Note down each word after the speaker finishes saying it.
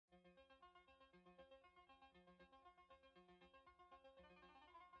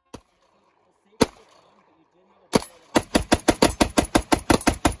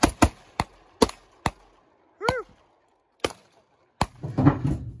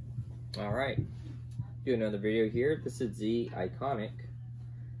Alright, do another video here. This is the iconic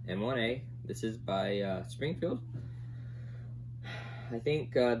M1A. This is by Springfield. I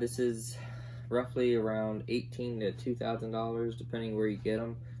think this is roughly around $1,800 to $2,000 depending where you get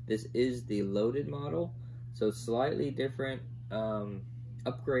them. This is the loaded model, so slightly different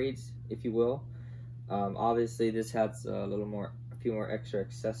upgrades, if you will. Obviously this has a few more extra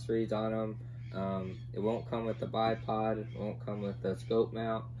accessories on them. It won't come with the bipod, it won't come with the scope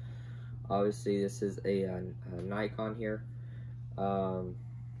mount. Obviously this is a Nikon here,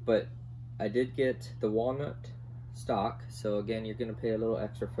 but I did get the walnut stock, so again you're going to pay a little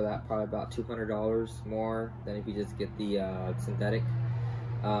extra for that, probably about $200 more than if you just get the synthetic.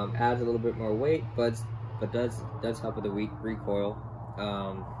 Adds a little bit more weight, but does help with the recoil.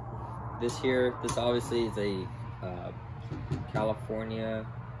 This obviously is a California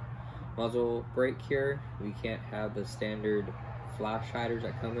muzzle brake here. We can't have the standard flash hiders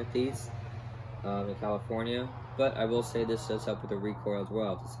that come with these in California, but I will say this does help with the recoil as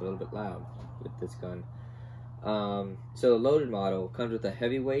well. It's a little bit loud with this gun. So the loaded model comes with a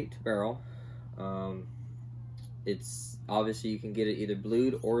heavyweight barrel. It's obviously you can get it either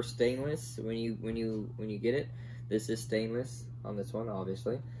blued or stainless when you get it. This is stainless on this one,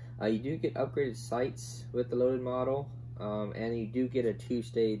 obviously. You do get upgraded sights with the loaded model, and you do get a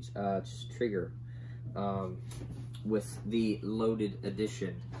 2-stage trigger with the loaded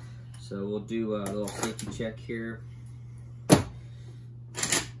edition. So we'll do a little safety check here.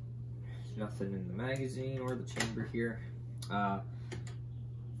 There's nothing in the magazine or the chamber here.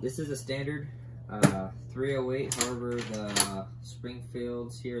 This is a standard 308. However, the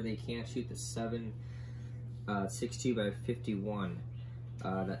Springfields here, they can't shoot the 7.62 by 51.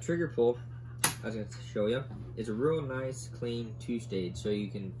 That trigger pull, I was going to show you, is a real nice, clean 2-stage. So you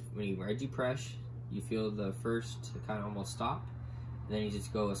can, when you regi press, you feel the first kind of almost stop, and then you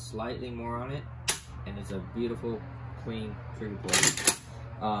just go slightly more on it, and it's a beautiful, clean trigger pull.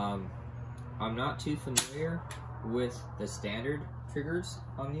 I'm not too familiar with the standard triggers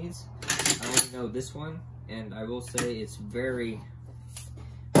on these. I only know this one, and I will say it's very,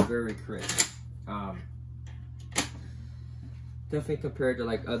 very crisp. Definitely compared to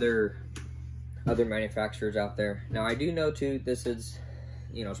like other manufacturers out there. Now I do know too, this is,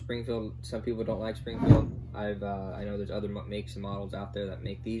 you know, Springfield. Some people don't like Springfield. I know there's other makes and models out there that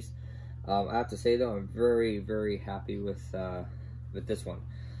make these. I have to say though, I'm very, very happy with this one.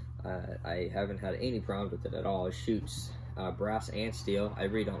 I haven't had any problems with it at all. It shoots brass and steel. I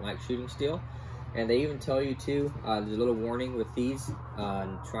really don't like shooting steel, and they even tell you too. There's a little warning with these: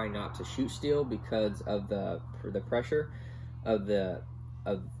 try not to shoot steel because of the pressure of the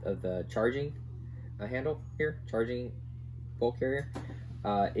charging handle here, charging bolt carrier.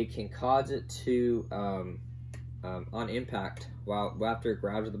 It can cause it to on impact, while after it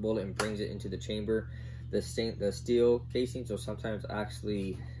grabs the bullet and brings it into the chamber, the steel casings will sometimes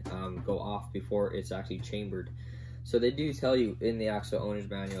actually go off before it's actually chambered. So they do tell you in the actual owner's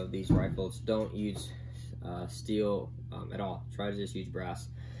manual of these rifles, don't use steel at all. Try to just use brass.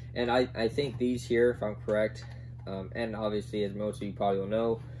 And I think these here, if I'm correct, and obviously as most of you probably will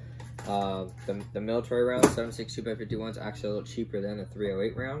know, the military round 7.62 by 51 is actually a little cheaper than the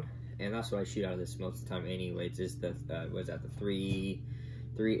 308 round, and that's what I shoot out of this most of the time anyways. Is the what is that, the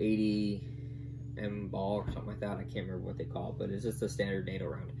 380 M ball or something like that. I can't remember what they call it, but it's just a standard NATO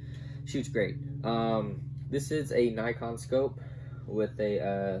round. Shoots great. This is a Nikon scope with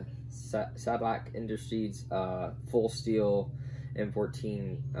a Sadlac Industries full steel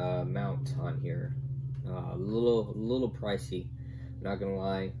M14 mount on here. A little pricey, not gonna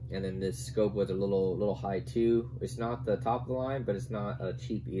lie. And then this scope was a little high too. It's not the top of the line, but it's not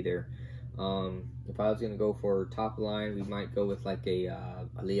cheap either. If I was gonna go for top of the line, we might go with like a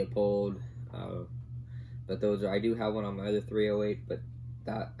Leopold. But those are, I do have one on my other 308, but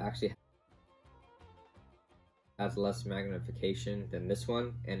that actually has less magnification than this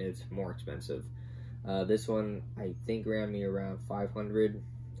one, and it's more expensive. This one I think ran me around 500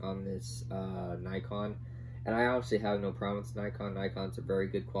 on this Nikon, and I honestly have no problem with Nikon. Nikon's a very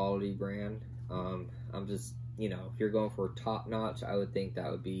good quality brand. I'm just, you know, if you're going for top notch, I would think that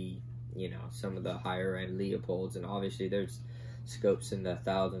would be, you know, some of the higher end Leopolds, and obviously there's scopes in the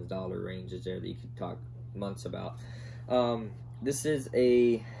 $1,000 ranges there that you could talk months about. This is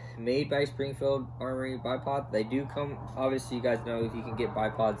a made by Springfield Armory bipod. They do come, obviously you guys know you can get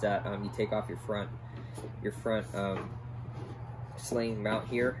bipods that you take off your front sling mount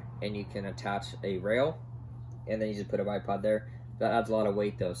here, and you can attach a rail, and then you just put a bipod there. That adds a lot of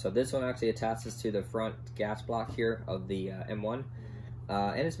weight though. So this one actually attaches to the front gas block here of the M1.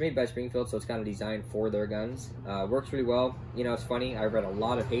 and it's made by Springfield, so it's kind of designed for their guns. Works really well. You know, it's funny, I read a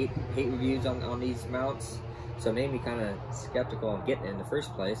lot of hate reviews on these mounts, so it made me kind of skeptical on getting it in the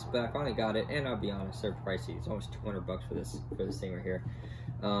first place, but I finally got it, and I'll be honest, they're pricey. It's almost 200 bucks for this thing right here.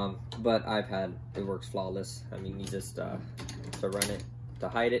 But it works flawless. I mean, you just to run it, to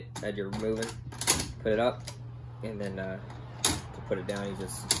hide it as you're moving, put it up, and then to put it down,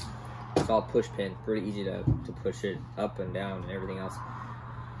 it's all push pin, pretty easy to push it up and down and everything else.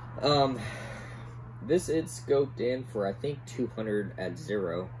 This is scoped in for, I think, 200 at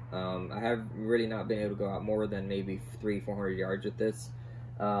 0. I have really not been able to go out more than maybe 300-400 yards with this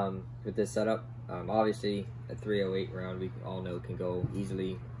setup. Obviously, a 308 round, we all know, can go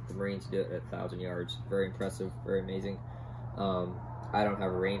easily. The Marines do it at 1,000 yards. Very impressive, very amazing. I don't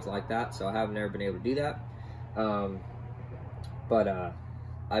have a range like that, so I have never been able to do that. But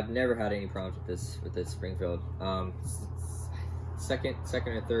I've never had any problems with this Springfield. Second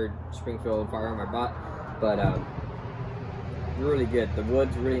or third Springfield firearm I bought, but really good. The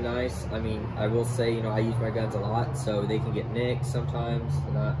wood's really nice. I mean, I will say, you know, I use my guns a lot, so they can get nicked sometimes.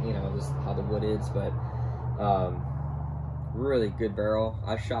 Not, you know, just how the wood is, but really good barrel.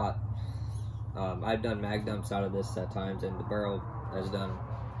 I've done mag dumps out of this at times, and the barrel has done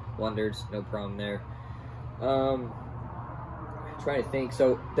wonders. No problem there. Trying to think.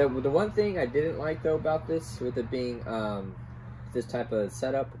 So the one thing I didn't like though about this, with it being this type of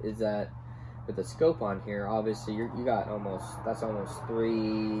setup, is that with the scope on here, obviously you got almost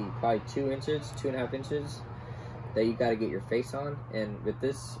 2.5 inches that you got to get your face on, and with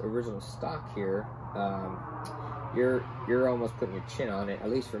this original stock here, you're almost putting your chin on it. At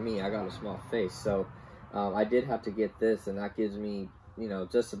least for me, I got a small face, so I did have to get this, and that gives me, you know,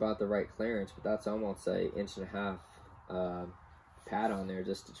 just about the right clearance, but that's almost a 1.5 inch pad on there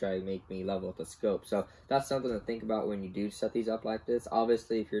just to try to make me level with the scope. So that's something to think about when you do set these up like this.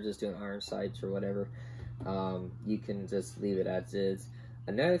 Obviously, if you're just doing iron sights or whatever, you can just leave it as is.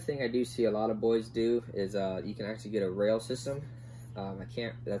 Another thing I do see a lot of boys do is you can actually get a rail system.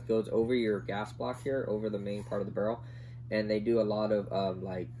 That goes over your gas block here, over the main part of the barrel, and they do a lot of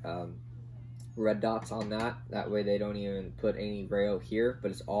red dots on that. That way they don't even put any rail here,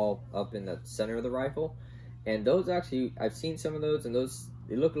 but it's all up in the center of the rifle. And those actually, I've seen some of those, and those,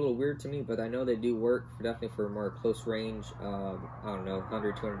 they look a little weird to me, but I know they do work definitely for more close range. I don't know,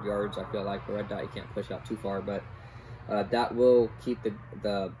 100, 200 yards. I feel like a red dot you can't push out too far, but that will keep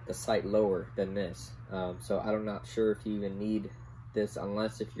the sight lower than this. So I'm not sure if you even need this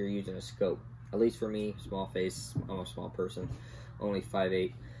unless if you're using a scope. At least for me, small face, I'm a small person, only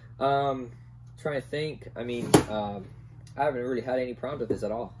 5'8". Trying to think. I mean, I haven't really had any problems with this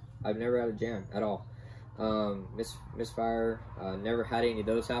at all. I've never had a jam at all. Misfire, never had any of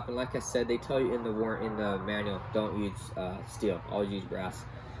those happen. Like I said, they tell you in the manual, don't use steel, always use brass.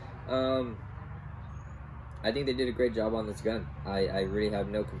 I think they did a great job on this gun. I really have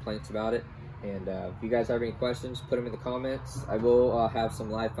no complaints about it. And if you guys have any questions, put them in the comments. I will have some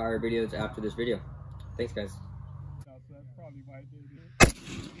live fire videos after this video. Thanks, guys.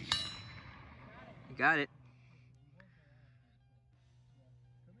 You got it.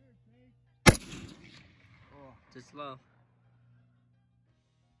 Just low.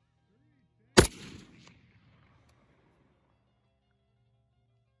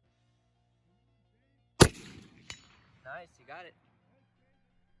 Nice, you got it.